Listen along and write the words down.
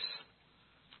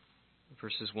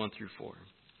verses 1 through 4.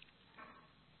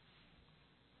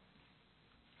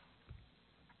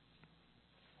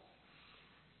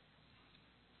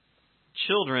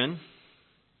 Children,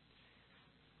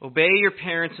 obey your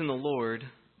parents in the Lord,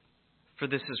 for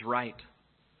this is right.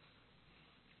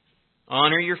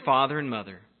 Honor your father and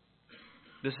mother.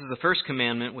 This is the first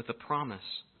commandment with a promise,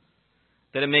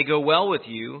 that it may go well with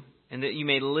you and that you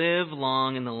may live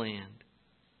long in the land.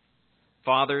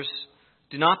 Fathers,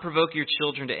 do not provoke your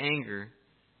children to anger,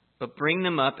 but bring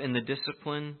them up in the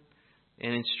discipline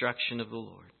and instruction of the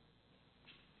Lord.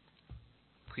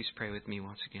 Please pray with me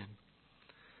once again.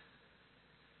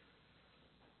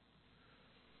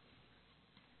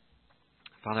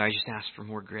 Father, I just ask for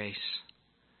more grace.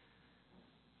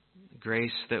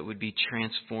 Grace that would be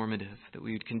transformative, that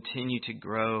we would continue to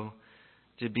grow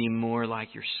to be more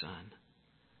like your Son.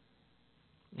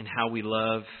 And how we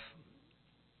love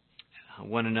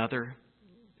one another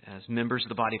as members of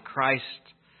the body of Christ,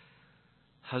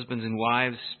 husbands and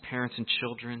wives, parents and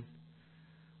children.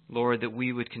 Lord, that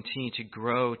we would continue to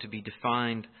grow to be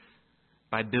defined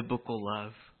by biblical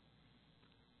love.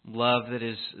 Love that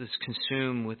is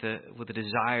consumed with a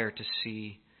desire to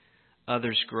see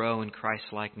others grow in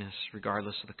Christ's likeness,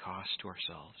 regardless of the cost to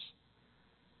ourselves.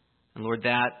 And Lord,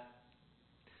 that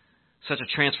such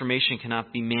a transformation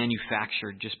cannot be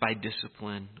manufactured just by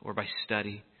discipline or by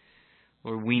study.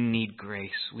 Lord, we need grace.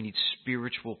 We need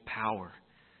spiritual power.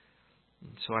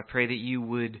 And so I pray that you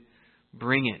would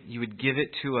bring it. You would give it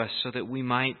to us so that we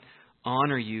might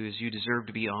honor you as you deserve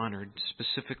to be honored,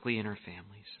 specifically in our families.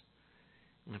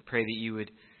 And I pray that you would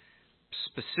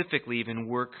specifically even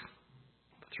work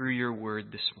through your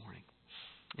word this morning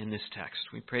in this text.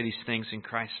 We pray these things in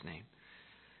Christ's name.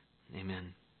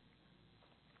 Amen.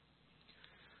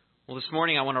 Well, this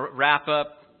morning I want to wrap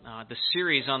up the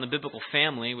series on the biblical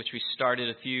family, which we started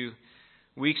a few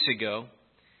weeks ago.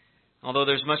 Although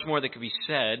there's much more that could be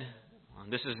said,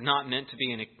 this is not meant to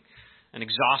be an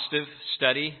exhaustive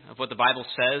study of what the Bible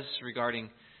says regarding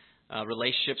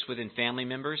relationships within family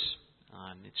members.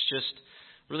 It's just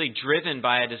really driven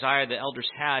by a desire the elders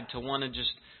had to want to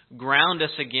just ground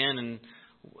us again in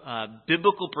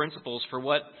biblical principles for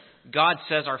what God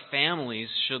says our families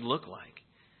should look like.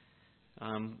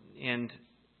 And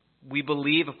we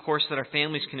believe, of course, that our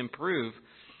families can improve,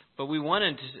 but we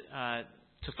wanted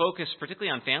to focus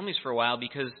particularly on families for a while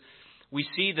because we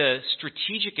see the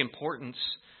strategic importance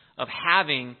of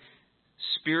having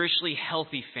spiritually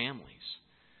healthy families.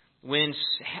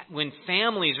 When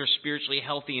families are spiritually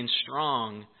healthy and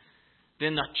strong,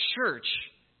 then the church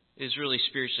is really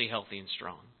spiritually healthy and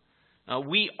strong.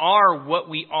 We are what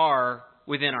we are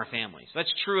within our families.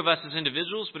 That's true of us as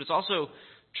individuals, but it's also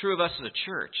true of us as a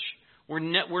church.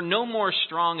 We're no more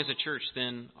strong as a church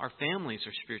than our families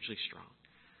are spiritually strong.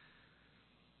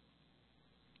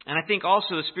 And I think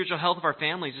also the spiritual health of our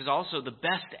families is also the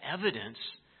best evidence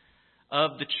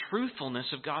of the truthfulness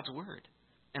of God's Word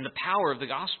and the power of the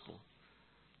gospel.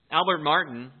 Albert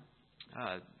Martin,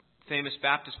 famous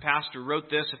Baptist pastor, wrote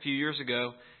this a few years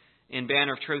ago in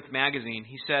Banner of Truth magazine.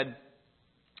 He said,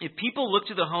 "If people look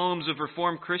to the homes of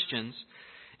Reformed Christians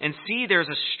and see there's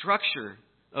a structure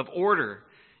of order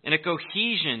and a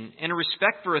cohesion and a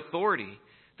respect for authority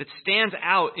that stands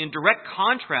out in direct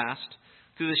contrast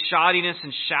to the shoddiness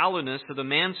and shallowness of the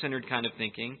man-centered kind of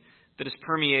thinking that has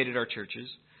permeated our churches,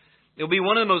 it will be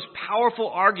one of the most powerful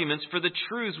arguments for the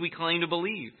truths we claim to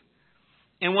believe,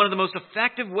 and one of the most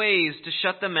effective ways to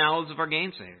shut the mouths of our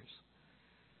gainsayers.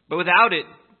 But without it,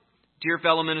 dear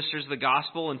fellow ministers of the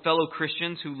gospel and fellow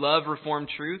Christians who love Reformed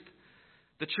truth,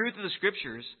 the truth of the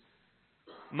Scriptures,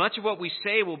 much of what we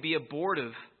say will be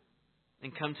abortive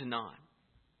and come to naught."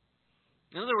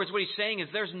 In other words, what he's saying is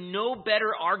there's no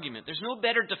better argument, there's no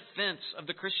better defense of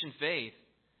the Christian faith,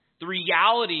 the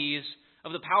realities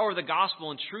of the power of the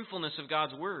gospel and truthfulness of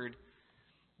God's Word,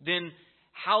 than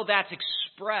how that's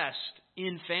expressed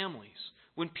in families.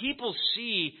 When people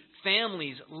see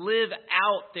families live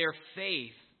out their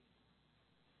faith,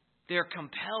 they're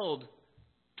compelled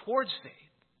towards faith.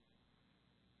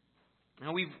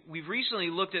 Now, we've recently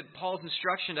looked at Paul's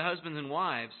instruction to husbands and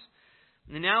wives,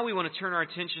 and now we want to turn our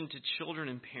attention to children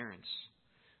and parents.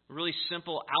 A really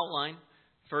simple outline.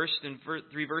 First, in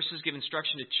 3 verses, give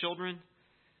instruction to children.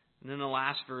 And then the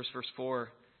last verse, verse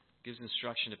 4, gives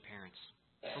instruction to parents.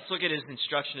 Let's look at his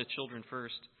instruction to children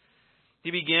first.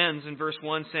 He begins in verse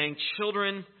 1 saying,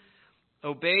 "Children,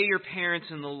 obey your parents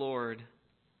in the Lord,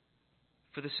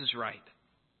 for this is right."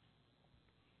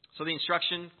 So the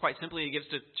instruction, quite simply, he gives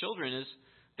to children is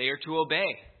they are to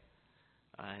obey.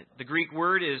 The Greek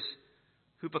word is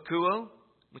hupakuo,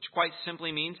 which quite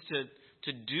simply means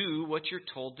to do what you're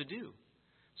told to do.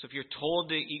 So if you're told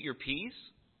to eat your peas,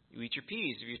 you eat your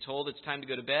peas. If you're told it's time to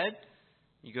go to bed,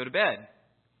 you go to bed.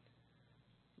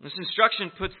 This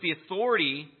instruction puts the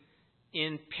authority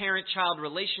in parent-child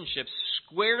relationships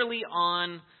squarely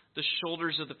on the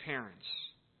shoulders of the parents.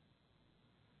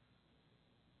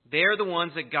 They're the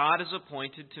ones that God has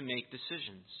appointed to make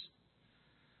decisions.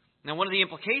 Now, one of the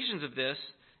implications of this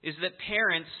is that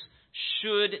parents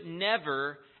should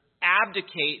never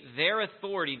abdicate their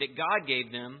authority that God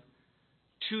gave them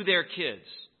to their kids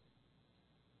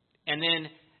and then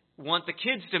want the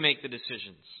kids to make the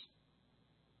decisions.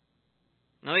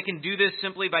 Now, they can do this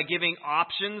simply by giving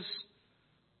options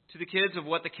to the kids of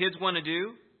what the kids want to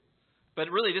do, but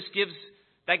really this gives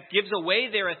away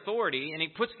their authority, and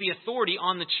it puts the authority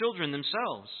on the children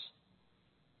themselves.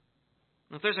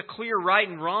 Now, if there's a clear right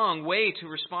and wrong way to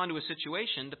respond to a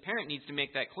situation, the parent needs to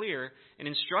make that clear and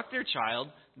instruct their child,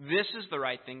 this is the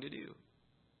right thing to do.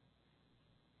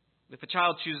 If a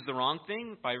child chooses the wrong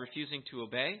thing by refusing to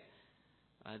obey,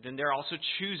 then they're also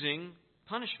choosing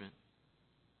punishment.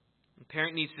 The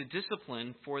parent needs to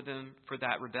discipline for them for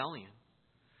that rebellion.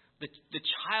 The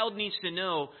child needs to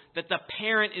know that the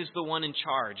parent is the one in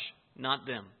charge, not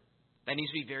them. That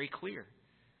needs to be very clear.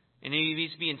 And it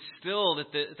needs to be instilled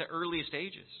at the earliest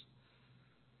ages.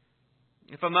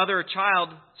 If a mother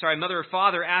or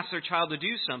father asks their child to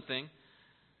do something,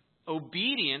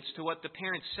 obedience to what the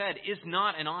parent said is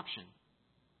not an option.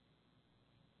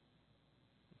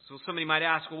 So somebody might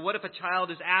ask, well, what if a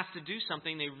child is asked to do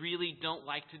something they really don't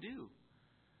like to do?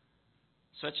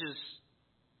 Such as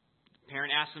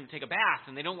parent asks them to take a bath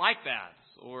and they don't like baths.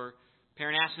 Or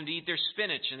parent asks them to eat their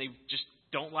spinach and they just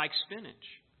don't like spinach.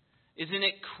 Isn't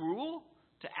it cruel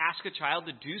to ask a child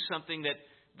to do something that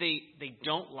they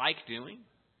don't like doing?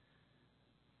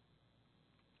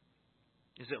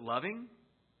 Is it loving?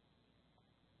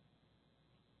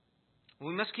 Well,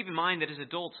 we must keep in mind that as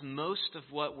adults, most of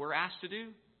what we're asked to do,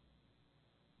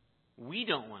 we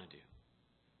don't want to do.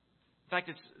 In fact,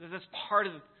 that's part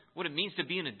of what it means to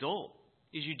be an adult,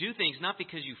 is you do things not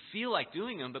because you feel like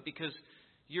doing them, but because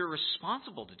you're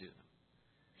responsible to do them.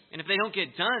 And if they don't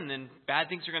get done, then bad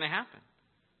things are going to happen.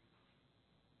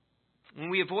 When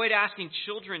we avoid asking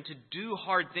children to do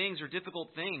hard things or difficult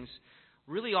things,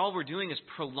 really all we're doing is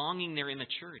prolonging their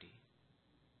immaturity.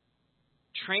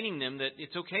 Training them that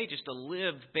it's okay just to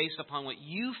live based upon what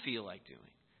you feel like doing.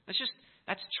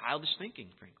 That's childish thinking,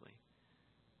 frankly.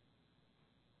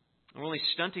 We're only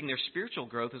stunting their spiritual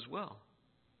growth as well.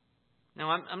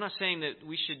 Now, I'm not saying that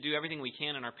we should do everything we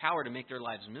can in our power to make their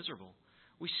lives miserable.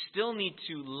 We still need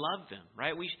to love them,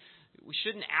 right? We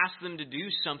shouldn't ask them to do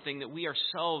something that we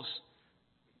ourselves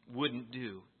wouldn't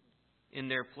do in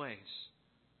their place.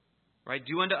 Right?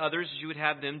 Do unto others as you would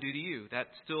have them do to you. That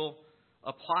still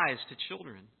applies to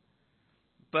children.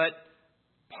 But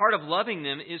part of loving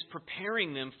them is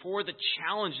preparing them for the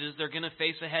challenges they're going to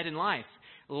face ahead in life.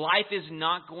 Life is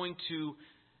not going to,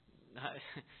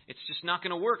 it's just not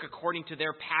going to work according to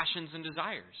their passions and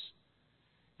desires.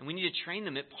 And we need to train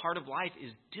them that part of life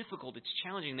is difficult, it's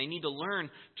challenging. They need to learn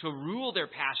to rule their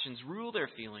passions, rule their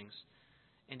feelings,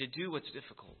 and to do what's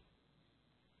difficult.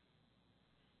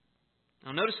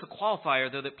 Now notice the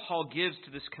qualifier, though, that Paul gives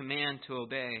to this command to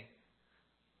obey.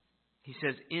 He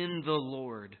says, in the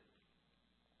Lord.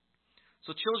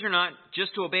 So children are not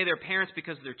just to obey their parents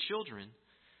because they're children,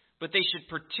 but they should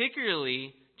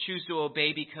particularly choose to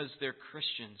obey because they're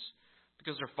Christians,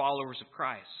 because they're followers of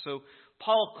Christ. So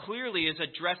Paul clearly is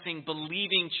addressing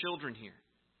believing children here.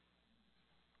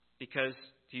 Because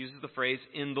he uses the phrase,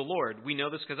 in the Lord. We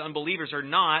know this because unbelievers are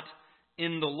not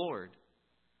in the Lord.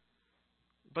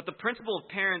 But the principle of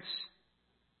parents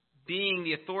being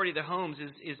the authority of the homes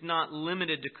is not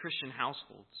limited to Christian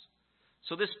households.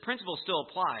 So this principle still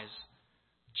applies.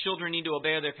 Children need to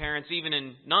obey their parents even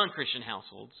in non-Christian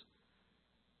households.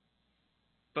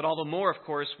 But all the more, of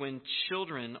course, when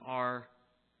children are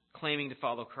claiming to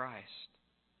follow Christ.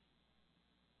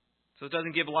 So it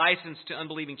doesn't give license to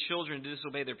unbelieving children to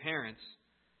disobey their parents.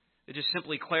 It just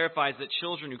simply clarifies that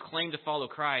children who claim to follow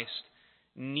Christ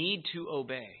need to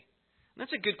obey. And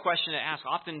that's a good question to ask.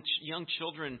 Often young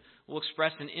children will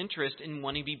express an interest in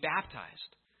wanting to be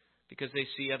baptized because they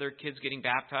see other kids getting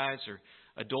baptized or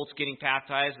adults getting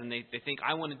baptized, and they think,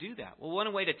 I want to do that. Well,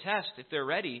 one way to test if they're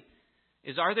ready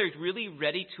is, are they really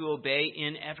ready to obey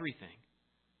in everything?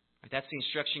 That's the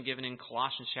instruction given in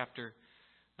Colossians chapter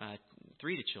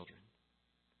 3 to children.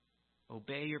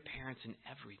 Obey your parents in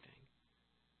everything.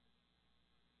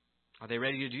 Are they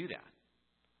ready to do that?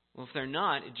 Well, if they're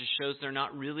not, it just shows they're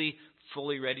not really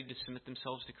fully ready to submit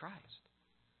themselves to Christ.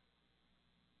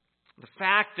 The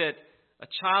fact that a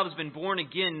child has been born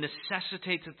again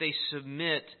necessitates that they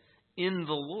submit in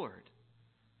the Lord.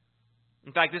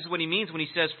 In fact, this is what he means when he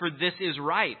says, for this is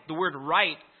right. The word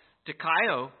right,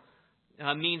 dikaio,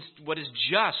 means what is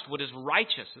just, what is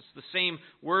righteous. It's the same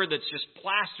word that's just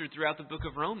plastered throughout the book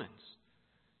of Romans.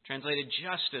 Translated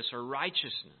justice or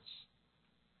righteousness.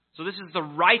 So this is the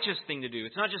righteous thing to do.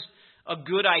 It's not just a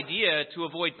good idea to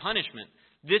avoid punishment.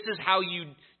 This is how you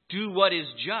do what is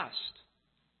just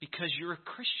because you're a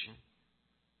Christian.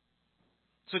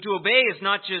 So to obey is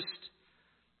not just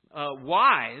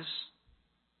wise,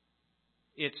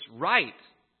 it's right.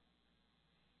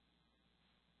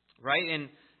 Right? And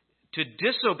to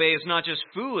disobey is not just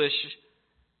foolish,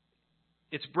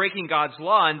 it's breaking God's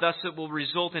law, and thus it will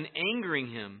result in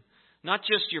angering Him. Not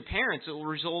just your parents, it will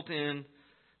result in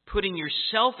putting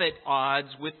yourself at odds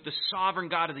with the sovereign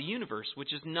God of the universe,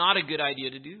 which is not a good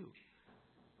idea to do.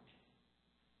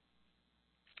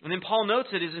 And then Paul notes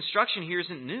that his instruction here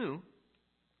isn't new.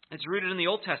 It's rooted in the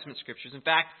Old Testament Scriptures. In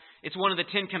fact, it's one of the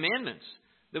 10 Commandments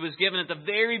that was given at the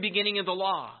very beginning of the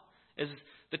law. As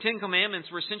the 10 Commandments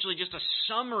were essentially just a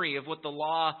summary of what the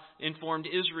law informed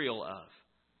Israel of.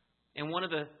 And one of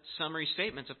the summary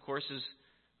statements, of course, is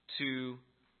to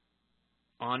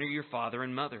honor your father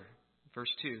and mother. Verse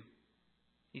 2.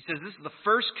 He says, this is the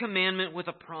first commandment with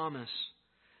a promise,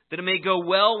 that it may go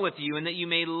well with you and that you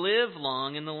may live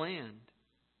long in the land.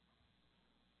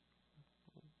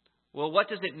 Well, what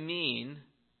does it mean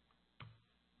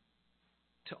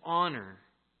to honor?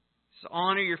 To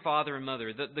honor your father and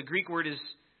mother. The Greek word is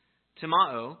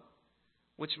timao,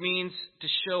 which means to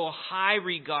show a high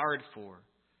regard for,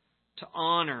 to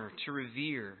honor, to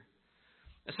revere.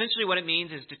 Essentially what it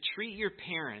means is to treat your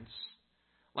parents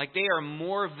like they are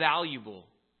more valuable,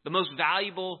 the most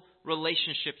valuable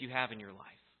relationship you have in your life.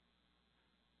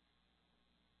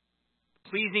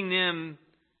 Pleasing them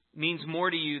means more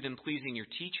to you than pleasing your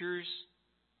teachers,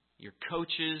 your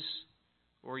coaches,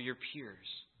 or your peers.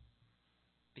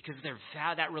 Because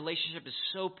that relationship is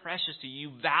so precious to you,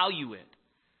 you value it.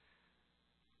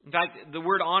 In fact, the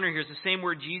word honor here is the same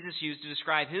word Jesus used to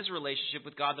describe His relationship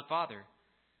with God the Father.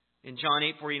 In John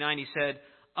 8:49, He said,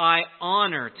 I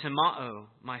honor timao,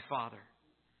 my Father.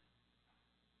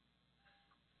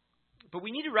 But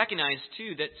we need to recognize,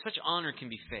 too, that such honor can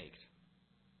be faked.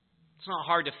 It's not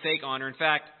hard to fake honor. In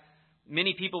fact,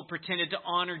 many people pretended to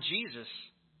honor Jesus.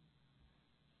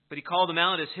 But He called them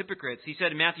out as hypocrites. He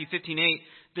said in Matthew 15:8,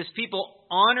 this people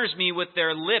honors me with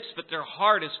their lips, but their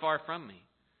heart is far from me.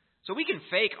 So we can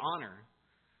fake honor,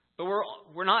 but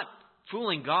we're not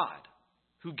fooling God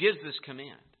who gives this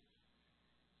command.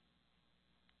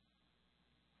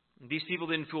 These people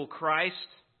didn't fool Christ.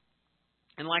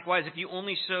 And likewise, if you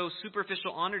only show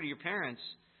superficial honor to your parents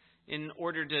in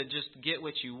order to just get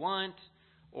what you want,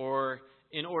 or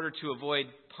in order to avoid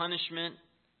punishment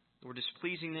or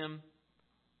displeasing them,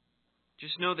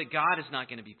 just know that God is not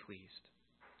going to be pleased.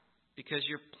 Because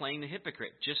you're playing the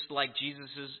hypocrite, just like Jesus'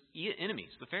 enemies,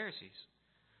 the Pharisees.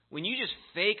 When you just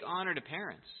fake honor to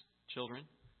parents, children,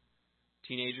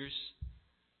 teenagers,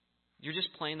 you're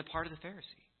just playing the part of the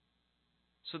Pharisee.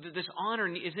 So that this honor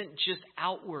isn't just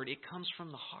outward, it comes from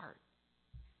the heart.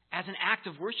 As an act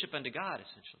of worship unto God,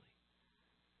 essentially.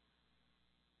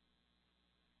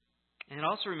 And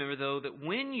also remember, though, that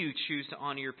when you choose to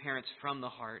honor your parents from the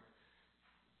heart,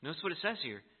 notice what it says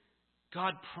here.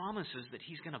 God promises that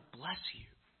He's going to bless you.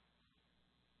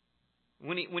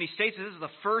 When he states that this is the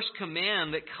first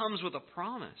command that comes with a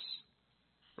promise,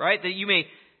 right? That it may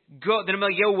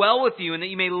go well with you and that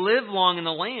you may live long in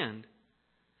the land.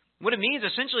 What it means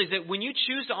essentially is that when you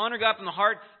choose to honor God from the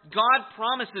heart, God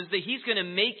promises that He's going to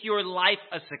make your life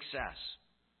a success.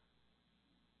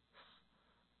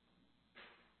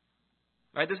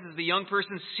 Right? This is the young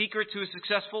person's secret to a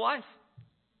successful life.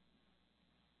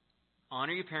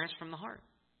 Honor your parents from the heart.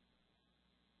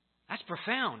 That's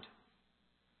profound.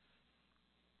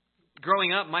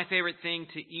 Growing up, my favorite thing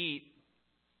to eat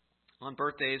on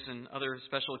birthdays and other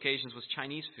special occasions was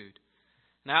Chinese food.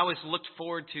 And I always looked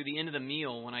forward to the end of the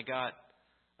meal when I got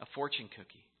a fortune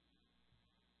cookie.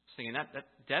 I was thinking, that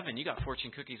Devin, you got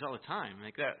fortune cookies all the time.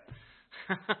 Like that.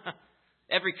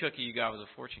 Every cookie you got was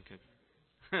a fortune cookie.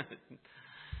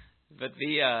 But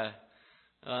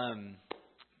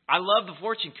I love the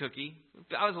fortune cookie.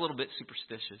 I was a little bit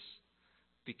superstitious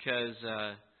because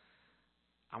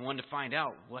I wanted to find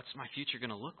out what's my future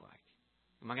going to look like.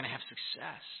 Am I going to have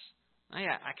success?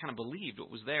 I kind of believed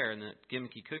what was there in that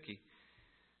gimmicky cookie.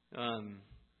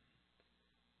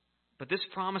 But this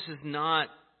promise is not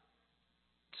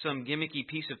some gimmicky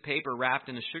piece of paper wrapped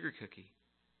in a sugar cookie.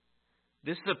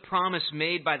 This is a promise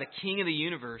made by the King of the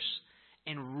universe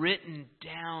and written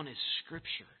down as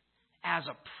Scripture, as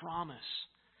a promise.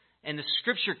 And the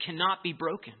Scripture cannot be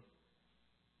broken.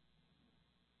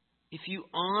 If you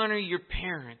honor your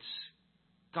parents,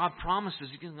 God promises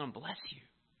He's going to bless you.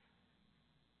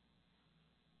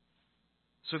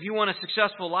 So if you want a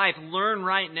successful life, learn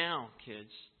right now,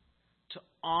 kids, to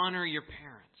honor your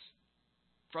parents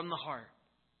from the heart.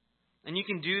 And you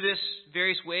can do this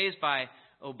various ways by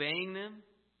obeying them,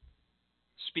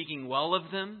 speaking well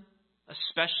of them,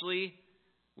 especially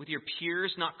with your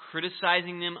peers, not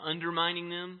criticizing them, undermining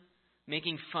them,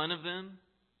 making fun of them.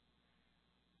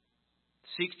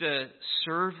 Seek to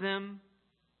serve them.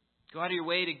 Go out of your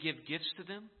way to give gifts to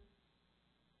them,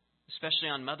 especially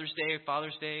on Mother's Day or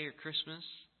Father's Day or Christmas.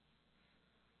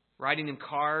 Writing them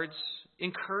cards,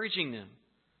 encouraging them,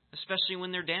 especially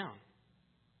when they're down.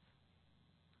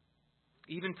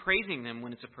 Even praising them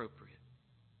when it's appropriate.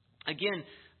 Again,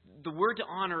 the word to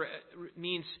honor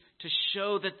means to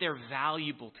show that they're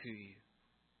valuable to you.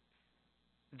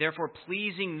 Therefore,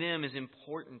 pleasing them is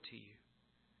important to you.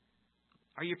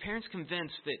 Are your parents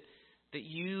convinced that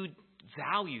you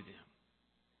value them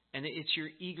and that it's your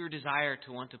eager desire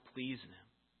to want to please them?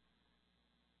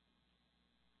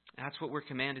 That's what we're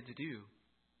commanded to do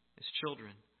as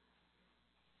children.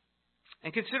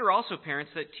 And consider also,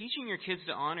 parents, that teaching your kids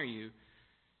to honor you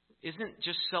isn't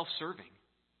just self-serving.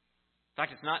 In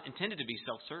fact, it's not intended to be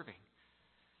self-serving.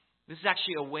 This is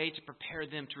actually a way to prepare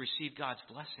them to receive God's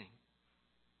blessing.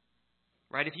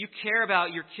 Right? If you care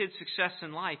about your kids' success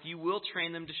in life, you will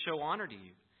train them to show honor to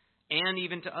you and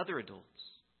even to other adults.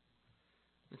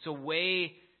 It's a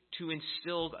way to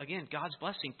instill, again, God's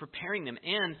blessing, preparing them.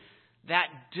 And that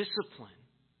discipline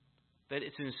that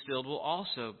it's instilled will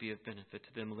also be of benefit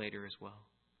to them later as well.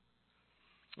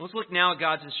 Let's look now at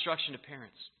God's instruction to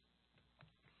parents.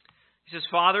 He says,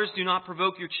 "Fathers, do not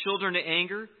provoke your children to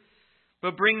anger,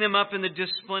 but bring them up in the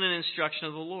discipline and instruction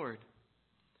of the Lord."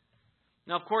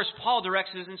 Now, of course, Paul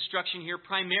directs his instruction here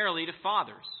primarily to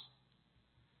fathers.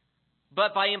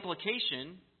 But by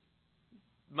implication,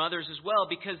 mothers as well,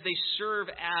 because they serve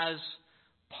as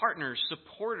partners,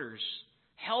 supporters,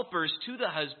 helpers to the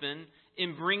husband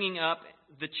in bringing up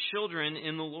the children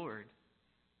in the Lord.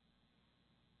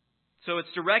 So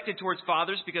it's directed towards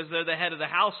fathers because they're the head of the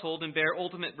household and bear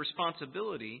ultimate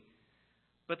responsibility.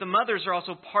 But the mothers are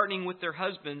also partnering with their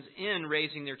husbands in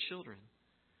raising their children.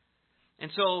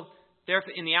 And so,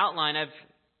 therefore, in the outline, I've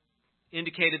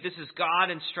indicated this is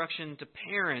God's instruction to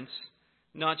parents,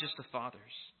 not just to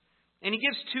fathers. And he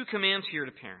gives two commands here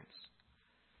to parents.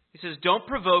 He says, don't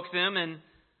provoke them and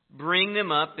bring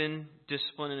them up in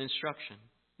discipline and instruction.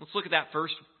 Let's look at that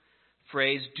first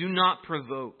phrase, do not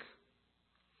provoke.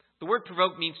 The word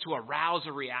provoke means to arouse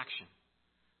a reaction,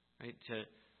 right?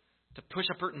 To push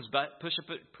a person's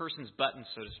button,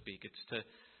 so to speak. It's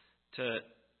to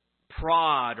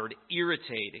prod or to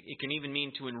irritate. It can even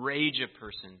mean to enrage a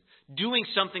person. Doing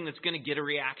something that's going to get a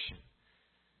reaction.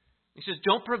 He says,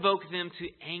 don't provoke them to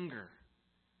anger.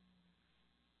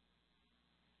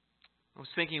 I was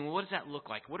thinking, well, what does that look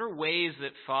like? What are ways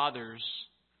that fathers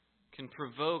can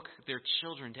provoke their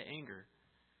children to anger?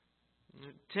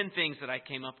 10 things that I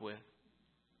came up with.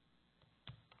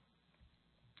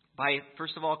 By,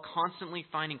 first of all, constantly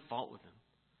finding fault with them.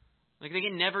 Like they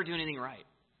can never do anything right.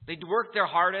 They work their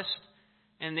hardest,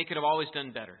 and they could have always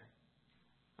done better.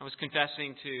 I was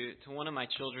confessing to one of my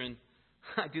children,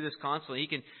 I do this constantly.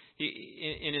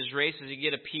 In his races, he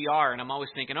get a PR, and I'm always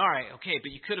thinking, all right, okay,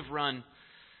 but you could have run.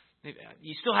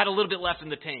 You still had a little bit left in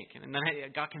the tank. And then I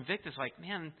got convicted. It's like,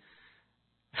 man,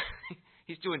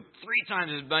 he's doing 3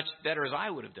 times as much better as I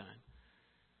would have done.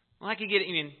 Well,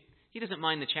 he doesn't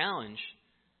mind the challenge,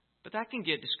 but that can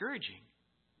get discouraging.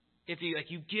 If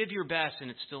you give your best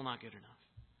and it's still not good enough.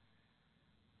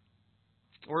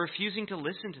 Or refusing to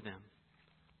listen to them.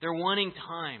 They're wanting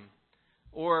time.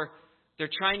 Or they're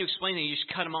trying to explain that you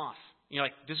just cut them off. You're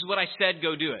like, this is what I said,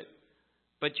 go do it.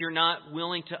 But you're not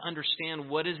willing to understand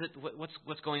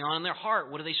what's going on in their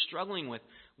heart. What are they struggling with?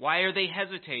 Why are they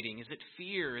hesitating? Is it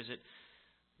fear? Is it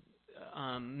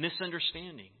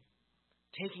misunderstanding?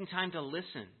 Taking time to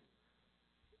listen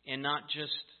and not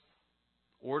just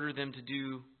order them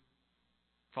to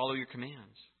follow your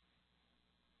commands.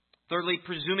 Thirdly,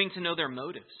 presuming to know their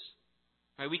motives.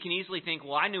 Right? We can easily think,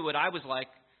 well, I knew what I was like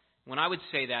when I would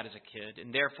say that as a kid,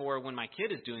 and therefore when my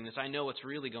kid is doing this, I know what's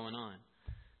really going on.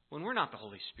 When we're not the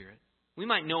Holy Spirit, we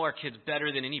might know our kids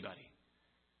better than anybody,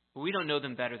 but we don't know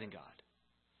them better than God.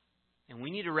 And we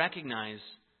need to recognize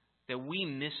that we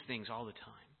miss things all the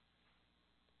time.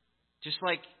 Just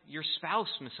like your spouse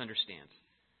misunderstands.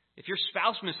 If your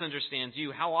spouse misunderstands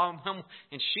you,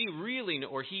 and she really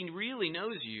or he really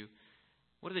knows you,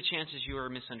 what are the chances you are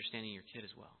misunderstanding your kid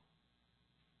as well?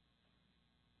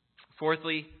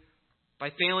 Fourthly, by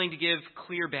failing to give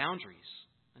clear boundaries.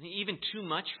 I think even too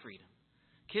much freedom.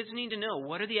 Kids need to know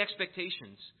what are the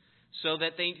expectations so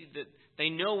that they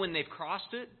know when they've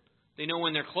crossed it, they know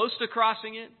when they're close to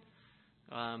crossing it,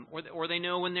 or they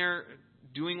know when they're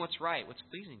doing what's right, what's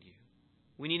pleasing to you.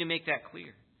 We need to make that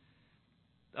clear.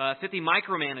 50,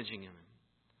 micromanaging them.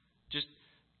 Just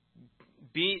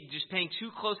paying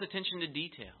too close attention to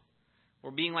detail.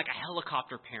 Or being like a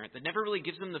helicopter parent that never really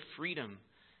gives them the freedom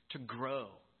to grow.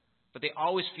 But they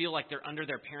always feel like they're under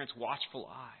their parents' watchful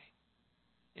eye.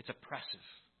 It's oppressive.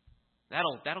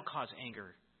 That'll cause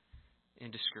anger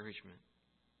and discouragement.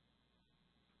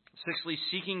 Sixthly,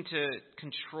 seeking to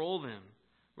control them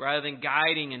rather than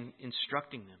guiding and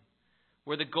instructing them.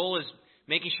 Where the goal is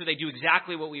making sure they do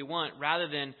exactly what we want rather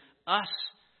than us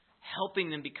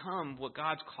helping them become what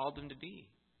God's called them to be.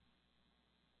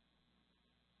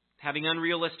 Having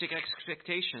unrealistic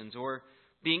expectations or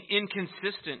being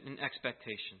inconsistent in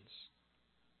expectations.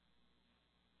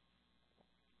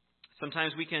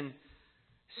 Sometimes we can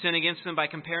sin against them by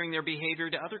comparing their behavior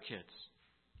to other kids,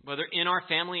 whether in our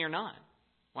family or not.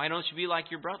 Why don't you be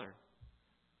like your brother?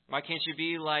 Why can't you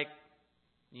be like,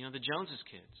 the Joneses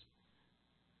kids?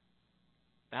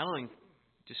 That'll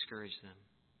discourage them.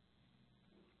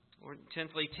 Or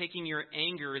 10thly, taking your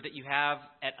anger that you have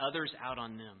at others out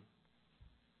on them.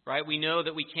 Right? We know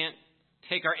that we can't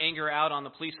take our anger out on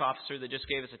the police officer that just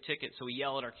gave us a ticket, so we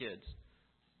yell at our kids.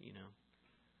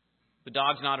 The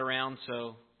dog's not around,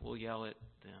 so we'll yell at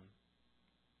them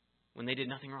when they did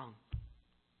nothing wrong.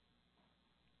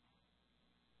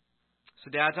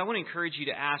 So, dads, I want to encourage you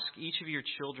to ask each of your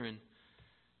children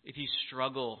if you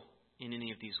struggle in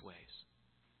any of these ways.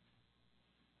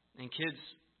 And kids,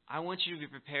 I want you to be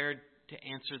prepared to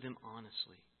answer them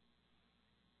honestly.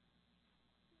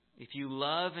 If you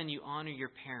love and you honor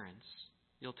your parents,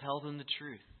 you'll tell them the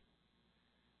truth.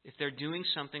 If they're doing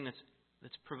something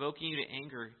that's provoking you to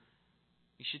anger,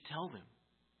 you should tell them.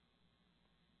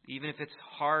 Even if it's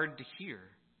hard to hear.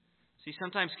 See,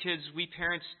 sometimes kids, we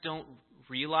parents don't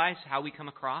realize how we come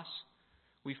across.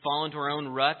 We fall into our own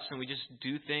ruts and we just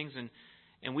do things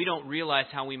and we don't realize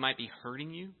how we might be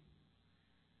hurting you.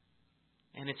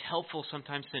 And it's helpful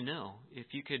sometimes to know if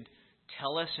you could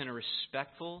tell us in a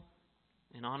respectful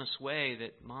and honest way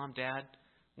that, Mom, Dad,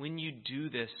 when you do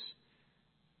this,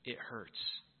 it hurts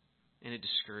and it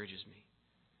discourages me.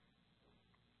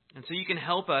 And so you can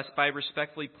help us by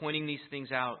respectfully pointing these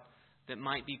things out that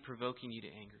might be provoking you to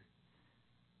anger.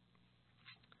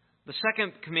 The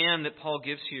second command that Paul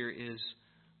gives here is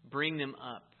bring them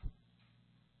up.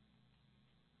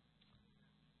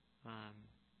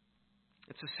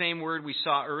 It's the same word we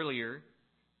saw earlier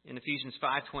in Ephesians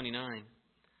 5:29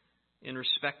 in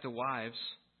respect to wives.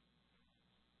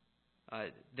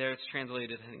 There it's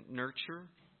translated, I think, nurture.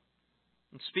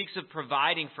 It speaks of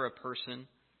providing for a person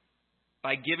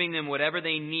by giving them whatever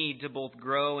they need to both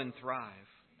grow and thrive.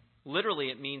 Literally,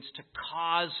 it means to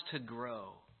cause to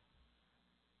grow.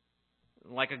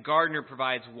 Like a gardener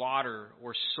provides water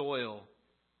or soil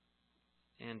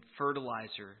and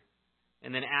fertilizer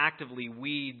and then actively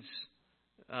weeds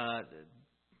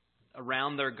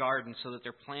around their garden so that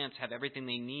their plants have everything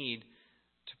they need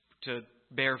to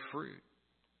bear fruit.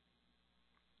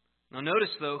 Now notice,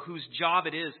 though, whose job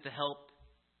it is to help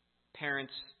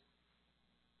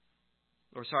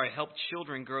help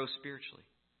children grow spiritually.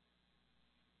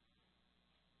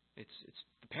 It's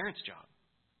the parents' job.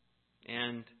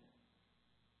 And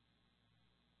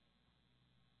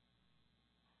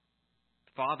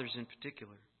fathers in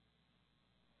particular.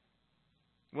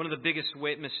 One of the biggest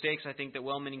mistakes I think that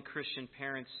well-meaning Christian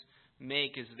parents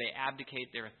make is they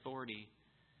abdicate their authority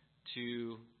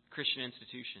to Christian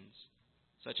institutions,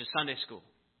 such as Sunday school.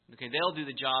 Okay, they'll do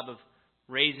the job of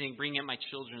bringing up my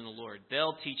children in the Lord.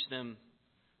 They'll teach them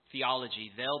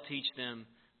theology. They'll teach them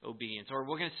obedience. Or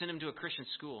we're going to send them to a Christian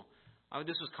school.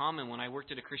 This was common when I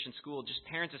worked at a Christian school. Just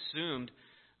parents assumed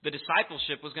the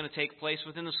discipleship was going to take place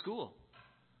within the school.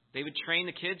 They would train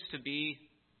the kids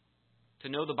to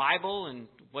know the Bible and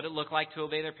what it looked like to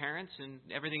obey their parents and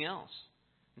everything else.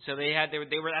 And so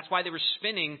that's why they were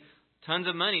spending tons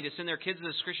of money to send their kids to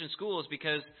this Christian schools,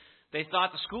 because they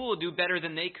thought the school would do better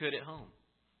than they could at home.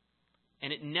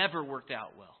 And it never worked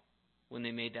out well when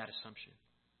they made that assumption.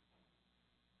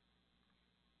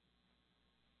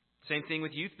 Same thing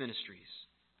with youth ministries.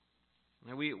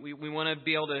 We want to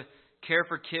be able to care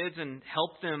for kids and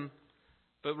help them,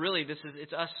 but really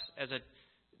it's us as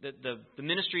the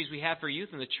ministries we have for youth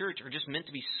in the church are just meant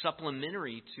to be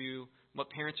supplementary to what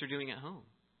parents are doing at home.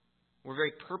 We're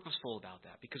very purposeful about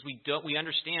that because we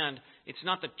understand it's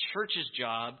not the church's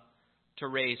job to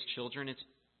raise children, it's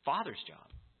father's job,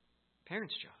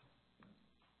 parents' job.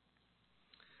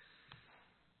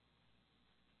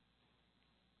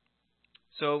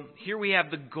 So here we have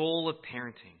the goal of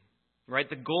parenting, right?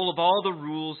 The goal of all the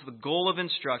rules, the goal of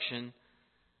instruction.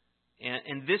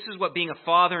 And this is what being a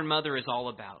father and mother is all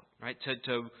about, right?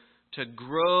 To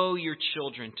grow your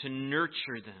children, to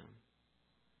nurture them,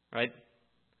 right?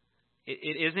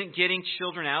 It isn't getting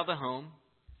children out of the home.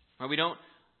 Right? We don't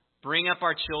bring up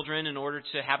our children in order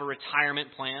to have a retirement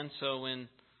plan. So when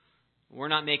we're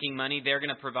not making money, they're going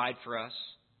to provide for us.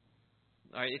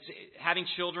 All right? Having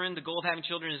children, the goal of having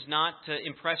children is not to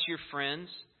impress your friends.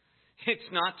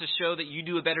 It's not to show that you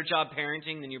do a better job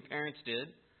parenting than your parents did.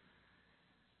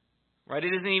 Right?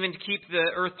 It isn't even to keep the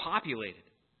earth populated.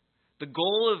 The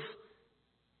goal of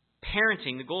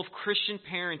parenting, the goal of Christian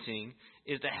parenting,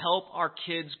 is to help our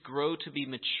kids grow to be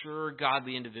mature,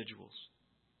 godly individuals.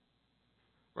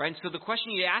 Right? And so the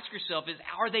question you ask yourself is,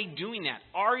 are they doing that?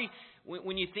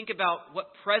 When you think about what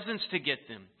presents to get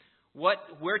them,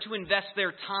 where to invest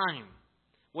their time,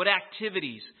 what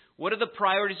activities, what are the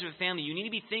priorities of a family, you need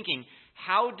to be thinking,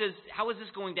 how is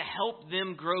this going to help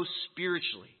them grow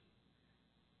spiritually?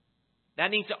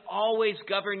 That needs to always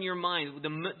govern your mind.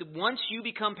 Once you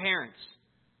become parents,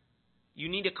 you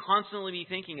need to constantly be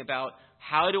thinking about,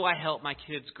 how do I help my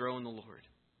kids grow in the Lord?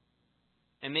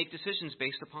 And make decisions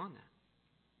based upon that.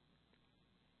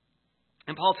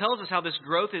 And Paul tells us how this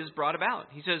growth is brought about.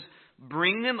 He says,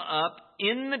 bring them up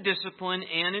in the discipline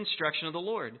and instruction of the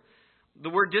Lord. The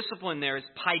word discipline there is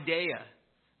paideia.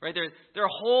 Right? There are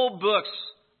whole books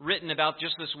written about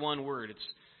just this one word.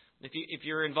 If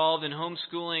you're involved in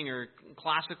homeschooling or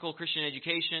classical Christian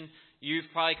education, you've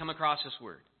probably come across this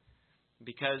word.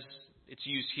 Because it's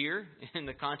used here in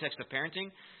the context of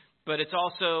parenting. But it's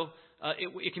also,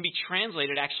 it can be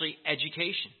translated actually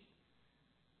education.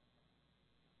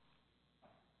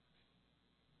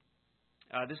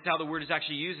 This is how the word is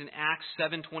actually used in Acts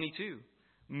 7:22.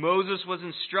 Moses was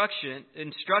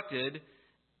instructed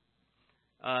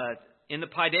in the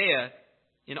paideia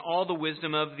in all the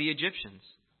wisdom of the Egyptians.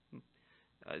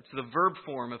 It's the verb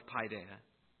form of paideia.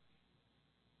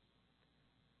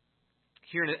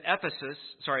 Here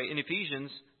in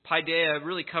Ephesians, paideia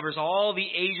really covers all the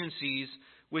agencies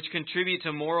which contribute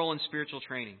to moral and spiritual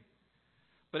training.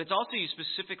 But it's also used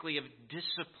specifically of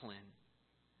discipline.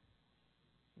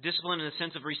 Discipline in the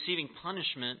sense of receiving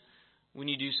punishment when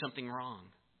you do something wrong.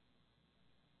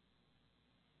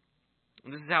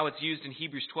 And this is how it's used in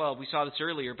Hebrews 12. We saw this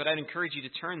earlier, but I'd encourage you to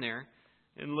turn there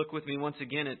and look with me once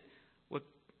again at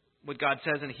what God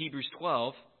says in Hebrews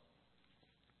 12.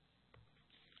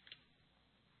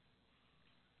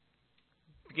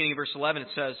 Beginning of verse 11, it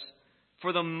says,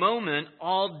 "For the moment,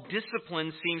 all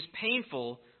discipline seems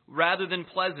painful rather than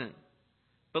pleasant,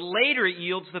 but later it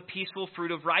yields the peaceful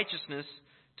fruit of righteousness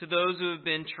to those who have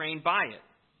been trained by it."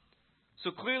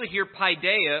 So clearly here,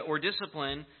 paideia, or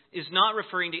discipline, is not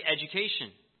referring to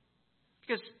education.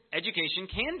 Because education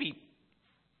can be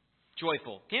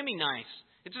joyful, can be nice.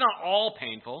 It's not all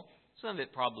painful. Some of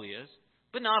it probably is,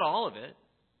 but not all of it.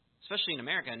 Especially in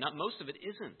America, not most of it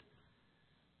isn't.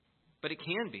 But it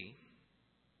can be.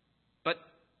 But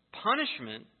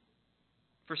punishment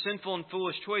for sinful and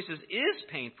foolish choices is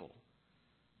painful.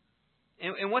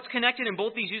 And what's connected in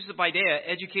both these uses of paideia,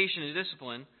 education and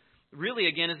discipline, really,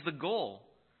 again, is the goal.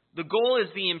 The goal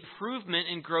is the improvement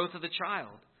and growth of the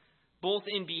child, both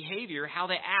in behavior, how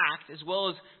they act, as well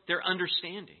as their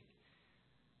understanding.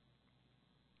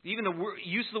 Even the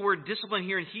use of the word discipline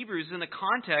here in Hebrews is in the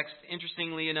context,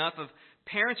 interestingly enough, of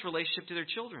parents' relationship to their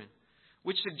children,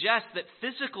 which suggests that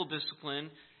physical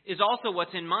discipline is also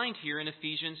what's in mind here in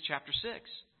Ephesians chapter 6.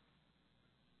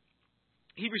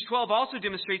 Hebrews 12 also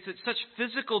demonstrates that such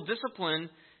physical discipline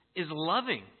is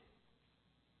loving.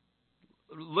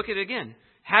 Look at it again.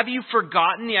 "Have you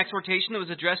forgotten the exhortation that was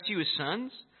addressed to you as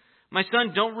sons? My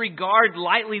son, don't regard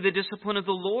lightly the discipline of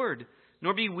the Lord,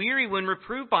 nor be weary when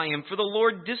reproved by him. For the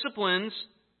Lord disciplines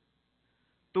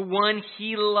the one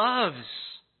he loves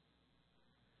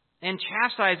and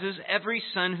chastises every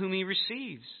son whom he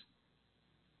receives."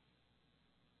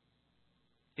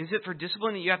 Is it for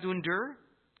discipline that you have to endure?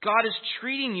 God is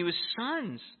treating you as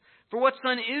sons. For what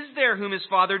son is there whom his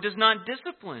father does not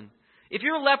discipline? If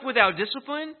you're left without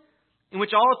discipline, in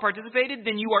which all have participated,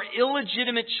 then you are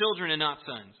illegitimate children and not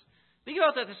sons. Think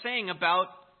about that saying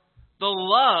about the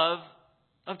love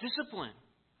of discipline.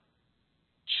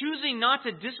 Choosing not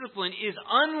to discipline is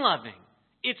unloving.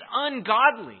 It's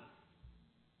ungodly.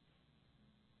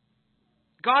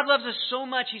 God loves us so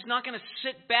much, He's not going to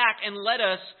sit back and let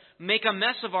us make a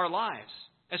mess of our lives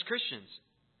as Christians.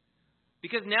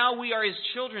 Because now we are His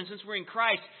children since we're in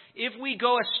Christ. If we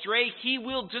go astray, He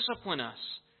will discipline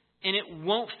us. And it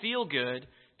won't feel good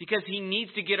because He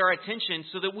needs to get our attention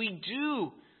so that we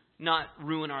do not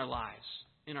ruin our lives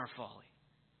in our folly.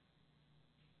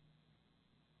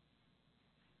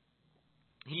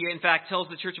 He, in fact, tells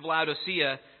the church of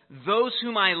Laodicea, those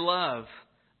whom I love,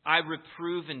 I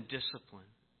reprove and discipline.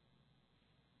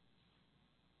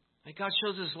 Like God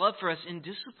shows His love for us in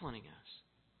disciplining us.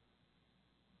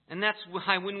 And that's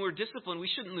why when we're disciplined, we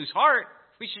shouldn't lose heart.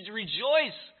 We should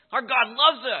rejoice. Our God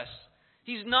loves us.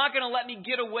 He's not going to let me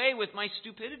get away with my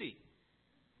stupidity.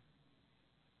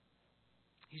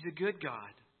 He's a good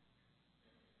God.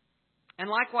 And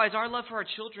likewise, our love for our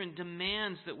children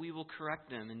demands that we will correct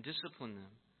them and discipline them.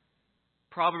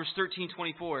 Proverbs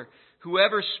 13:24,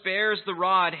 whoever spares the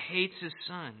rod hates his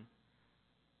son,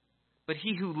 but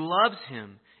he who loves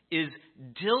him is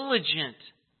diligent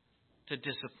to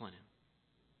discipline him.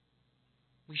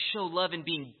 We show love in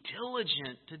being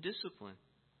diligent to discipline.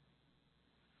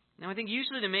 Now, I think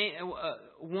usually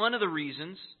one of the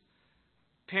reasons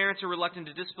parents are reluctant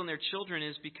to discipline their children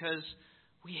is because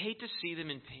we hate to see them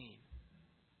in pain.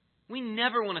 We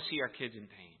never want to see our kids in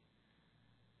pain.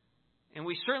 And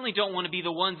we certainly don't want to be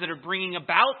the ones that are bringing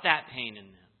about that pain in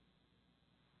them.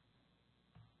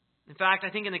 In fact, I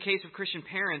think in the case of Christian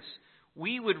parents,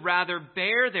 we would rather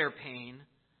bear their pain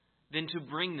than to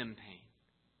bring them pain,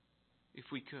 if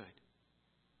we could.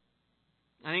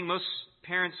 I think most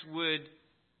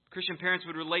Christian parents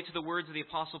would relate to the words of the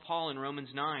Apostle Paul in Romans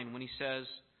 9 when he says,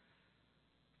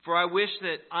 for I wish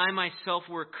that I myself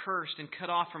were cursed and cut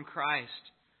off from Christ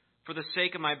for the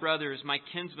sake of my brothers, my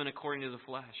kinsmen according to the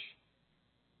flesh.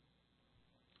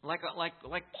 Like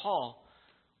Paul,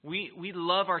 we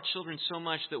love our children so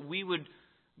much that we would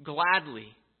gladly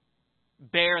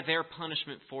bear their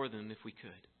punishment for them if we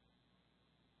could.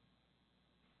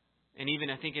 And even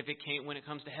I think when it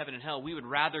comes to heaven and hell, we would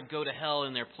rather go to hell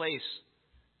in their place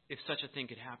if such a thing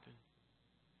could happen.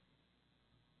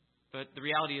 But the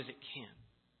reality is it can't.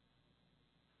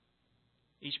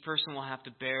 Each person will have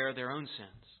to bear their own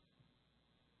sins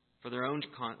for their own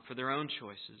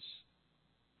choices.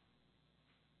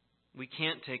 We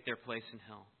can't take their place in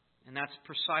hell. And that's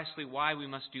precisely why we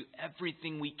must do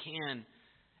everything we can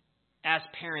as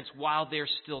parents while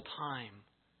there's still time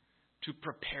to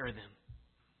prepare them,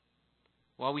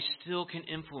 while we still can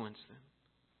influence them.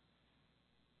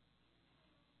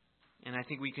 And I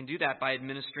think we can do that by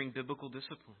administering biblical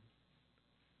discipline.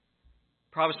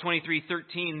 Proverbs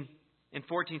 23:13 and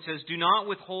 14 says, do not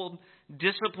withhold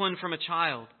discipline from a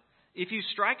child. If you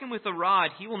strike him with a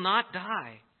rod, he will not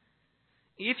die.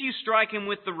 If you strike him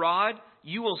with the rod,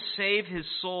 you will save his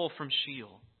soul from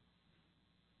Sheol.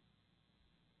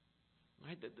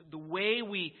 Right? The way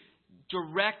we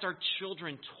direct our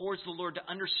children towards the Lord to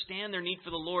understand their need for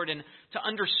the Lord and to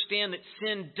understand that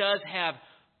sin does have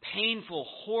painful,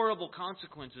 horrible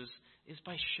consequences is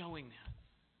by showing that.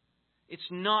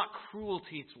 It's not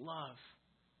cruelty, it's love.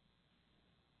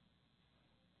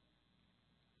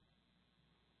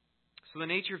 So the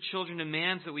nature of children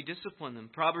demands that we discipline them.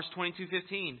 Proverbs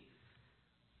 22:15.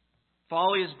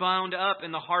 Folly is bound up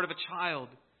in the heart of a child,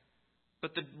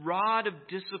 but the rod of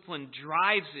discipline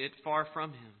drives it far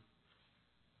from him.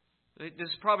 This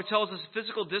proverb tells us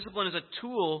physical discipline is a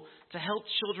tool to help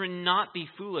children not be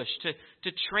foolish,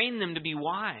 to train them to be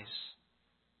wise.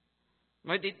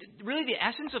 Right? Really, the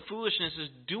essence of foolishness is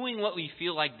doing what we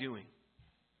feel like doing.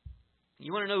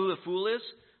 You want to know who the fool is?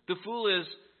 The fool is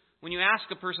when you ask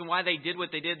a person why they did what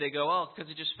they did, they go, oh,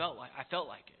 because I felt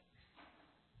like it.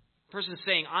 The person is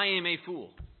saying, I am a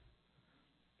fool.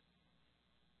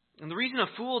 And the reason a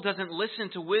fool doesn't listen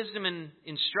to wisdom and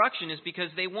instruction is because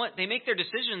they make their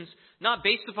decisions not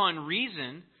based upon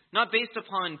reason, not based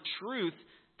upon truth.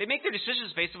 They make their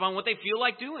decisions based upon what they feel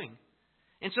like doing.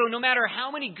 And so no matter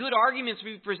how many good arguments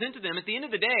we present to them, at the end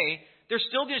of the day, they're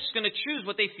still just going to choose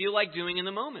what they feel like doing in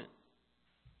the moment.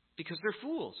 Because they're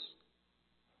fools.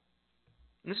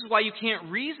 And this is why you can't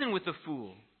reason with a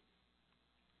fool.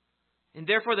 And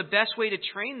therefore, the best way to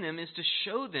train them is to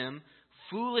show them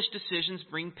foolish decisions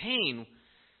bring pain.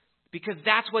 Because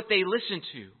that's what they listen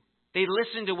to. They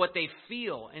listen to what they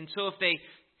feel. And so if they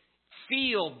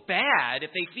feel bad,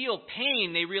 if they feel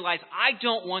pain, they realize, I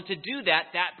don't want to do that.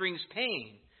 That brings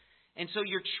pain. And so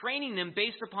you're training them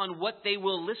based upon what they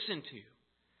will listen to.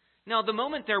 Now, the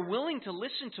moment they're willing to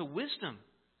listen to wisdom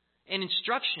and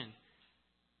instruction,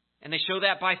 and they show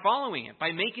that by following it,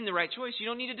 by making the right choice, you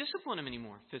don't need to discipline them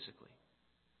anymore physically.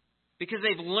 Because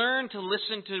they've learned to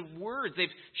listen to words. They've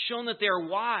shown that they're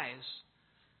wise.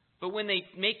 But when they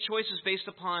make choices based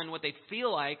upon what they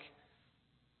feel like,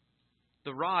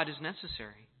 the rod is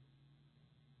necessary.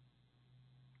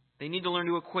 They need to learn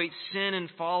to equate sin and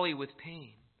folly with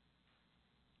pain.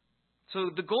 So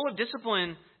the goal of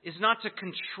discipline is not to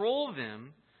control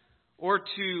them or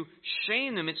to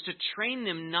shame them. It's to train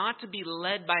them not to be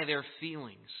led by their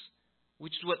feelings,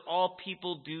 which is what all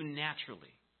people do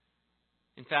naturally.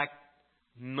 In fact,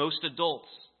 most adults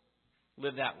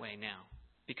live that way now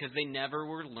because they never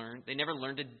learned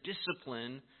to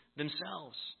discipline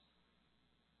themselves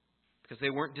because they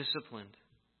weren't disciplined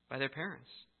by their parents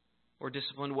or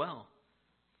disciplined well.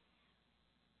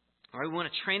 All right, we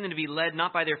want to train them to be led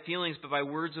not by their feelings but by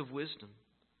words of wisdom.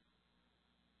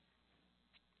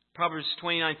 Proverbs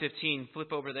 29:15.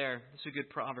 Flip over there. It's a good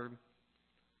proverb.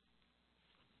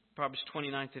 Proverbs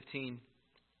 29:15.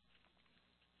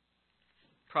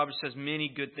 Proverbs says many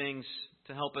good things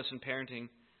to help us in parenting.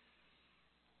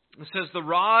 It says, "The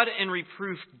rod and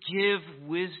reproof give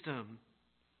wisdom,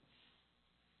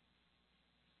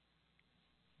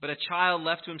 but a child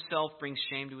left to himself brings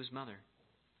shame to his mother."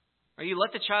 Or you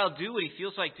let the child do what he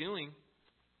feels like doing,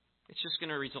 it's just going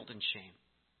to result in shame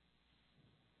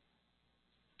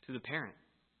to the parent.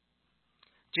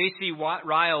 J.C.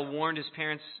 Ryle warned his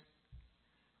parents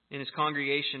in his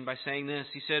congregation by saying this.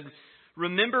 He said,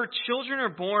 "Remember, children are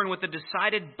born with a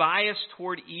decided bias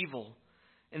toward evil.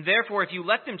 And therefore, if you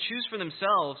let them choose for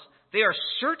themselves, they are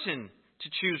certain to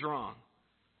choose wrong.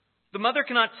 The mother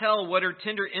cannot tell what her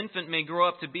tender infant may grow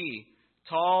up to be,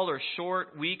 tall or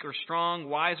short, weak or strong,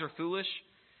 wise or foolish.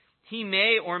 He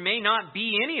may or may not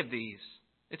be any of these.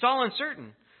 It's all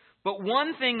uncertain. But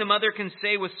one thing the mother can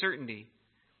say with certainty: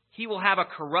 he will have a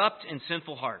corrupt and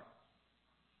sinful heart.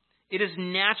 It is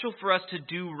natural for us to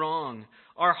do wrong.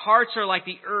 Our hearts are like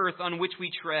the earth on which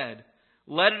we tread.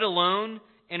 Let it alone,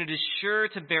 and it is sure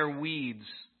to bear weeds."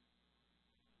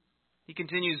 He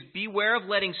continues, "Beware of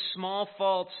letting small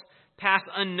faults pass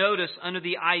unnoticed under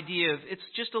the idea of it's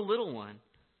just a little one.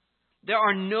 There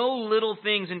are no little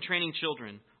things in training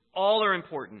children. All are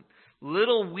important.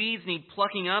 Little weeds need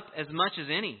plucking up as much as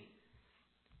any.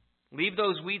 Leave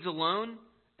those weeds alone,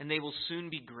 and they will soon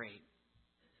be great."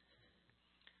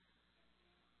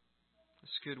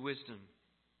 That's good wisdom.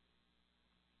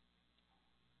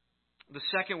 The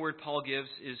second word Paul gives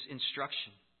is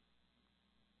instruction.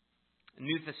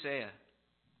 Nouthesia,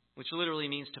 which literally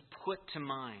means to put to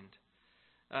mind.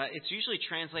 It's usually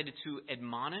translated to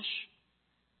admonish.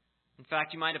 In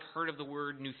fact, you might have heard of the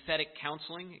word nouthetic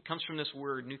counseling. It comes from this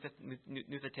word,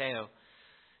 noutheteo,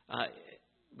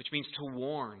 which means to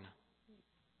warn.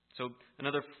 So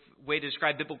another way to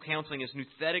describe biblical counseling is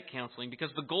nouthetic counseling,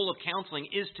 because the goal of counseling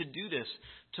is to do this,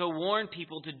 to warn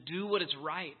people to do what is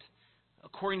right,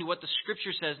 according to what the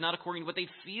Scripture says, not according to what they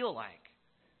feel like.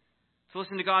 To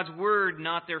listen to God's Word,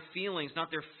 not their feelings, not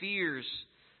their fears,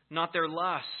 not their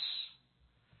lusts.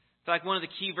 In fact, one of the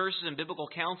key verses in biblical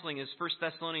counseling is 1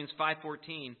 Thessalonians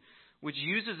 5:14, which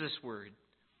uses this word.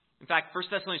 In fact, 1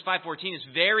 Thessalonians 5:14 is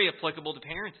very applicable to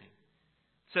parenting.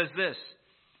 It says this: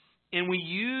 "And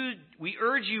we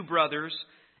urge you, brothers,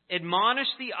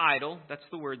 admonish the idle," that's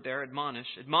the word there, admonish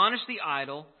the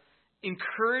idle,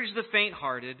 encourage the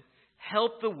faint-hearted,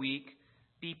 help the weak,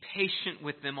 be patient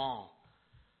with them all."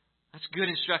 That's good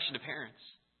instruction to parents.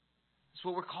 That's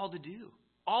what we're called to do.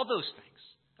 All those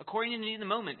things, according to the need of the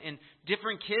moment. And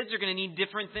different kids are going to need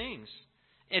different things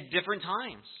at different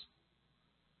times.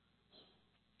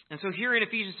 And so here in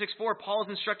Ephesians 6:4, Paul is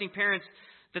instructing parents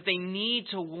that they need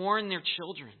to warn their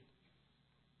children.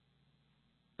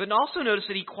 But also notice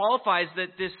that he qualifies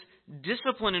that this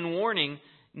discipline and warning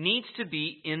needs to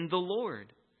be in the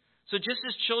Lord. So just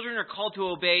as children are called to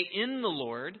obey in the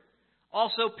Lord,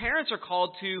 also parents are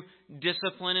called to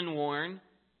discipline and warn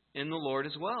in the Lord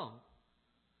as well.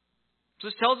 So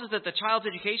this tells us that the child's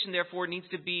education, therefore, needs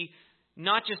to be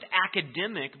not just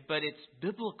academic, but it's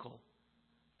biblical.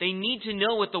 They need to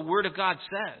know what the Word of God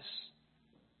says,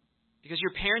 because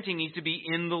your parenting needs to be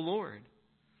in the Lord.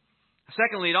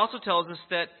 Secondly, it also tells us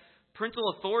that parental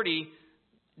authority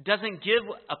doesn't give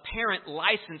a parent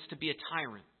license to be a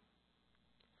tyrant.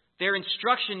 Their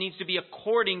instruction needs to be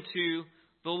according to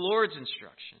the Lord's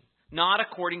instruction, not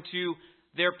according to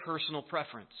their personal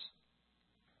preference.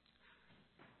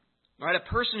 All right,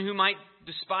 a person who might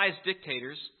despise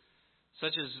dictators,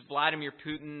 such as Vladimir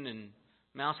Putin and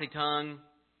Mao Zedong,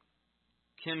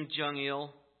 Kim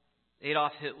Jong-il,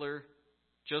 Adolf Hitler,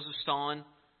 Joseph Stalin,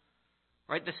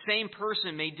 right? The same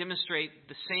person may demonstrate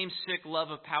the same sick love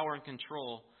of power and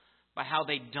control by how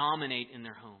they dominate in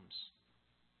their homes.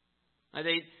 Now,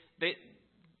 they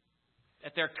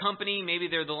at their company, maybe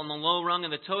they're on the low rung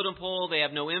of the totem pole. They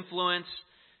have no influence.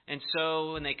 And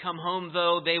so when they come home,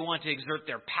 though, they want to exert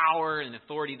their power and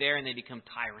authority there, and they become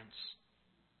tyrants.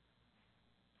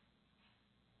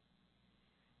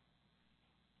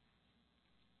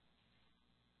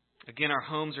 Again, our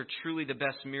homes are truly the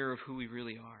best mirror of who we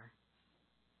really are.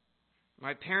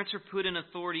 Right? Parents are put in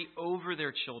authority over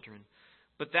their children.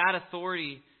 But that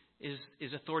authority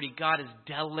is authority God has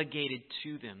delegated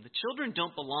to them. The children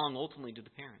don't belong ultimately to the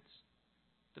parents.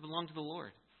 They belong to the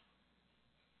Lord.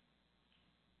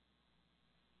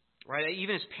 Right?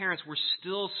 Even as parents, we're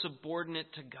still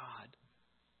subordinate to God.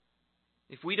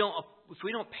 If we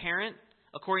don't parent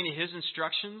according to His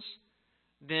instructions,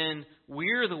 then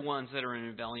we're the ones that are in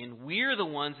rebellion. We're the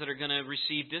ones that are going to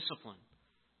receive discipline.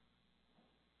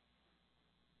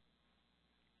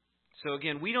 So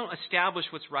again, we don't establish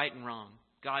what's right and wrong.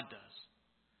 God does.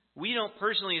 We don't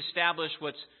personally establish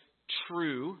what's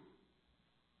true.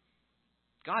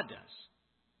 God does.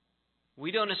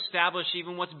 We don't establish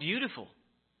even what's beautiful.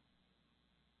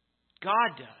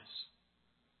 God does.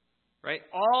 Right?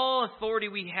 All authority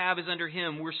we have is under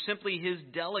Him. We're simply His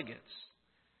delegates.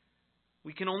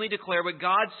 We can only declare what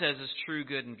God says is true,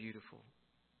 good, and beautiful.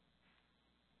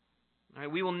 Right?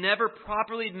 We will never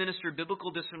properly administer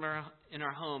biblical discipline in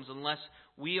our homes unless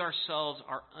we ourselves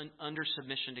are under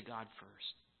submission to God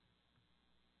first.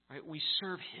 Right? We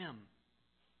serve Him.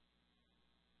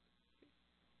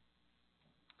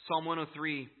 Psalm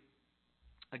 103,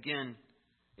 again,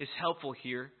 is helpful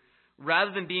here.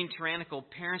 Rather than being tyrannical,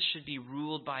 parents should be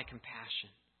ruled by compassion.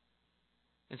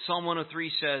 And Psalm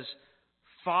 103 says,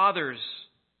 fathers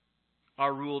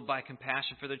are ruled by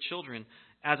compassion for their children.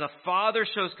 As a father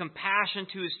shows compassion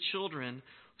to his children,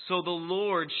 so the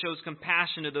Lord shows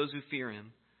compassion to those who fear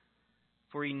Him.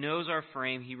 For He knows our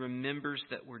frame, He remembers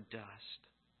that we're dust.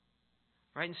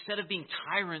 Right? Instead of being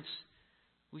tyrants,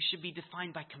 we should be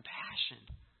defined by compassion.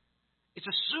 It's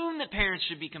assumed that parents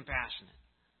should be compassionate.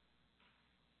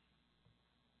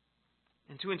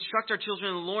 And to instruct our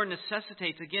children in the Lord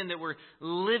necessitates, again, that we're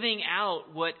living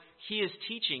out what He is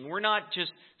teaching. We're not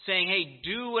just saying, hey,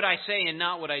 do what I say and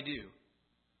not what I do.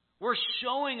 We're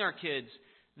showing our kids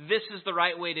this is the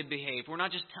right way to behave. We're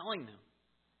not just telling them.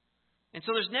 And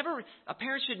so a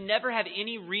parent should never have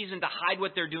any reason to hide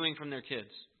what they're doing from their kids.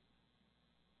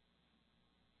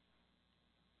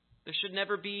 There should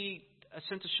never be a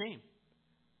sense of shame.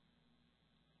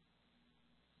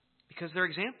 Because they're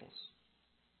examples.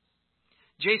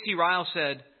 J.C. Ryle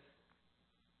said,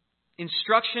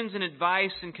 instructions and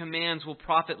advice and commands will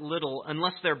profit little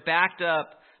unless they're backed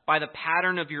up by the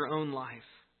pattern of your own life.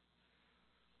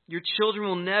 Your children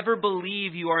will never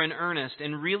believe you are in earnest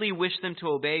and really wish them to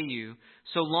obey you,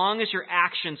 so long as your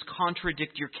actions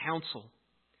contradict your counsel.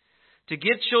 To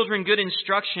give children good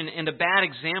instruction and a bad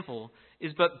example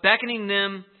is but beckoning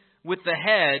them with the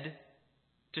head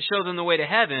to show them the way to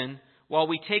heaven, while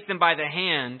we take them by the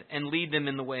hand and lead them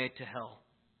in the way to hell.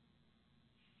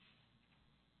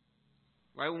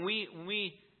 Right? When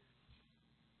we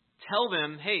tell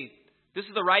them, hey, this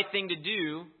is the right thing to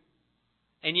do,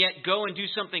 and yet go and do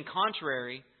something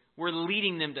contrary, we're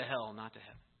leading them to hell, not to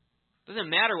heaven. It doesn't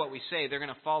matter what we say, they're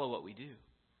going to follow what we do.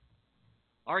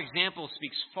 Our example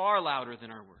speaks far louder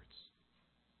than our words.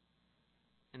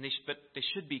 But they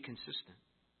should be consistent.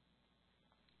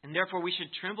 And therefore we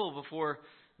should tremble before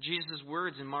Jesus'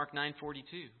 words in Mark 9:42.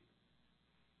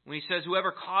 When He says,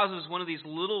 whoever causes one of these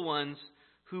little ones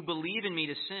who believe in me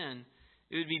to sin,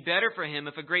 it would be better for him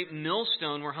if a great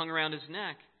millstone were hung around his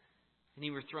neck and he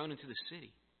were thrown into the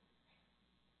city.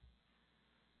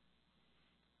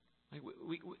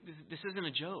 This isn't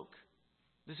a joke.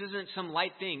 This isn't some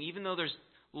light thing. Even though there's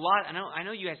a lot, I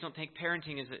know you guys don't take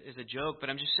parenting as a joke, but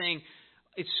I'm just saying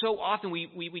it's so often we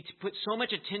put so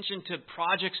much attention to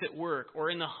projects at work or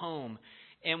in the home,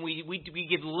 and we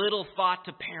give little thought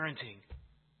to parenting.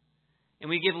 And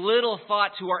we give little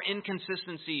thought to our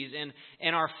inconsistencies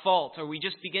and our faults, or we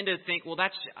just begin to think, well,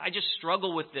 I just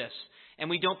struggle with this, and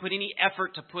we don't put any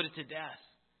effort to put it to death.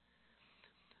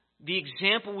 The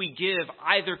example we give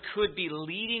either could be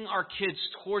leading our kids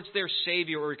towards their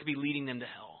Savior, or it could be leading them to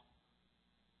hell.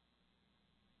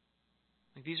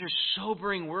 These are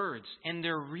sobering words, and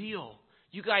they're real.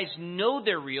 You guys know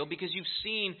they're real because you've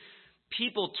seen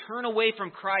people turn away from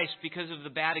Christ because of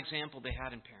the bad example they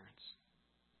had in parents.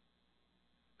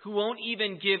 Who won't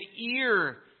even give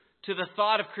ear to the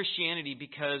thought of Christianity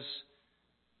because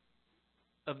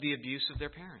of the abuse of their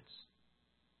parents.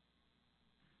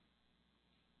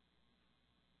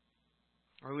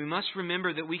 Or we must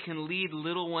remember that we can lead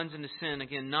little ones into sin,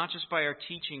 again, not just by our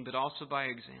teaching, but also by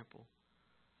example.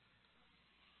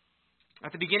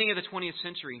 At the beginning of the 20th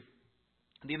century,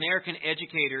 the American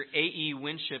educator A.E.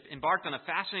 Winship embarked on a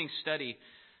fascinating study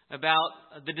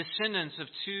about the descendants of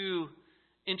two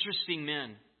interesting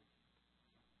men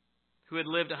who had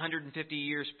lived 150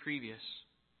 years previous.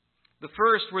 The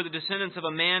first were the descendants of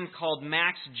a man called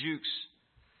Max Jukes.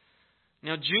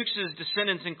 Now, Jukes'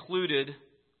 descendants included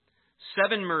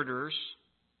 7 murderers,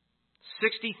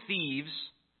 60 thieves,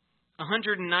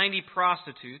 190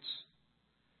 prostitutes,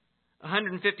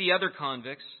 150 other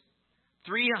convicts,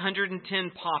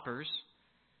 310 paupers,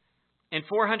 and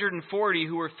 440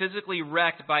 who were physically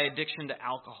wrecked by addiction to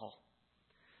alcohol.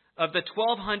 Of the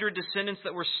 1,200 descendants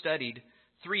that were studied,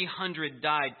 300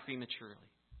 died prematurely.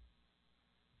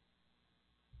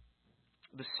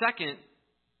 The second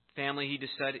family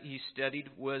he studied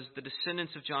was the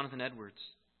descendants of Jonathan Edwards.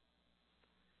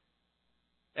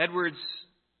 Edwards'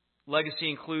 legacy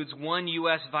includes 1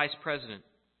 U.S. vice president,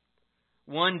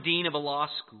 1 dean of a law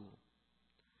school,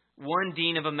 1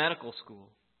 dean of a medical school,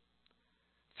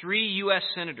 3 U.S.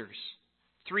 senators,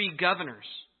 3 governors,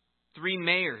 3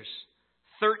 mayors,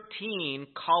 13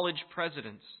 college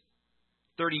presidents,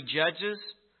 30 judges,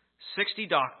 60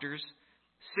 doctors,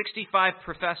 65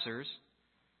 professors,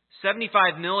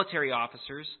 75 military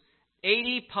officers,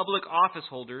 80 public office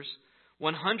holders,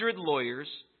 100 lawyers,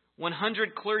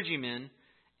 100 clergymen,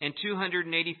 and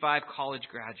 285 college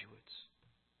graduates.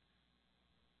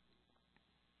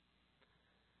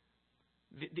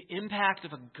 The impact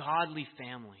of a godly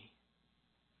family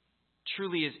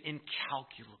truly is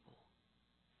incalculable.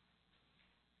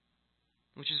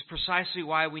 Which is precisely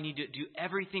why we need to do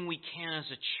everything we can as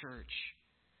a church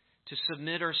to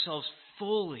submit ourselves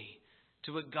fully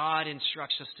to what God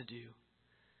instructs us to do.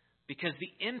 Because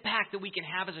the impact that we can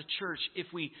have as a church, if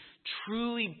we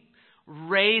truly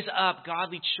raise up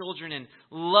godly children and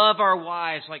love our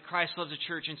wives like Christ loves the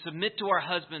church and submit to our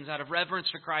husbands out of reverence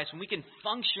for Christ, and we can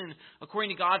function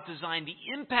according to God's design,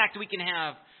 the impact we can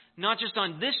have, not just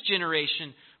on this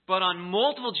generation, but on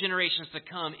multiple generations to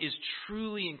come, is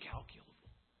truly incalculable.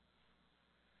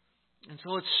 And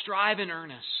so let's strive in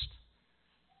earnest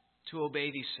to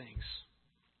obey these things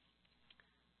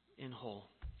in whole.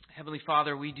 Heavenly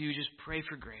Father, we do just pray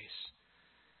for grace.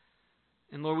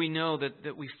 And Lord, we know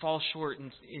that we fall short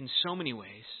in so many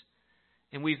ways.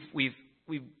 And we've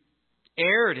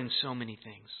erred in so many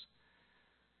things.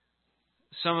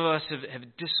 Some of us have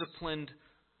disciplined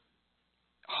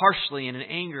harshly and in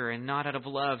anger and not out of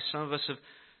love. Some of us have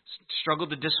struggled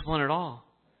to discipline at all.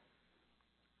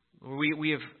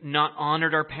 We have not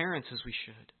honored our parents as we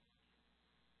should.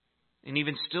 And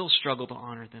even still struggle to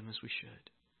honor them as we should.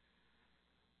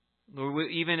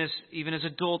 Lord, even as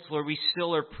adults, Lord, we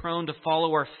still are prone to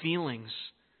follow our feelings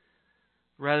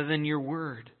rather than your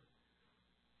word.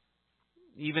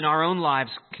 Even our own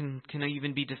lives can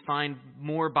even be defined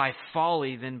more by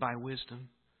folly than by wisdom.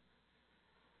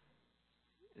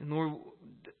 And Lord,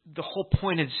 the whole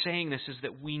point of saying this is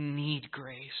that we need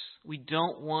grace. We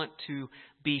don't want to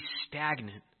be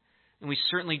stagnant. And we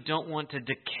certainly don't want to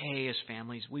decay as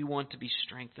families. We want to be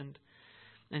strengthened.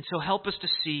 And so help us to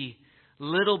see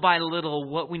little by little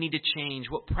what we need to change,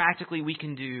 what practically we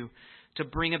can do to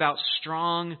bring about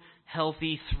strong,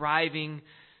 healthy, thriving,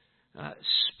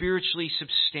 spiritually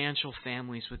substantial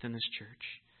families within this church.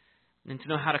 And to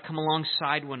know how to come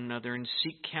alongside one another and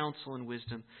seek counsel and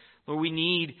wisdom. Lord, we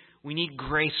need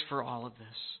grace for all of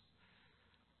this.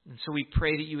 And so we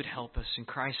pray that you would help us. In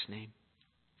Christ's name,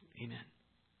 amen.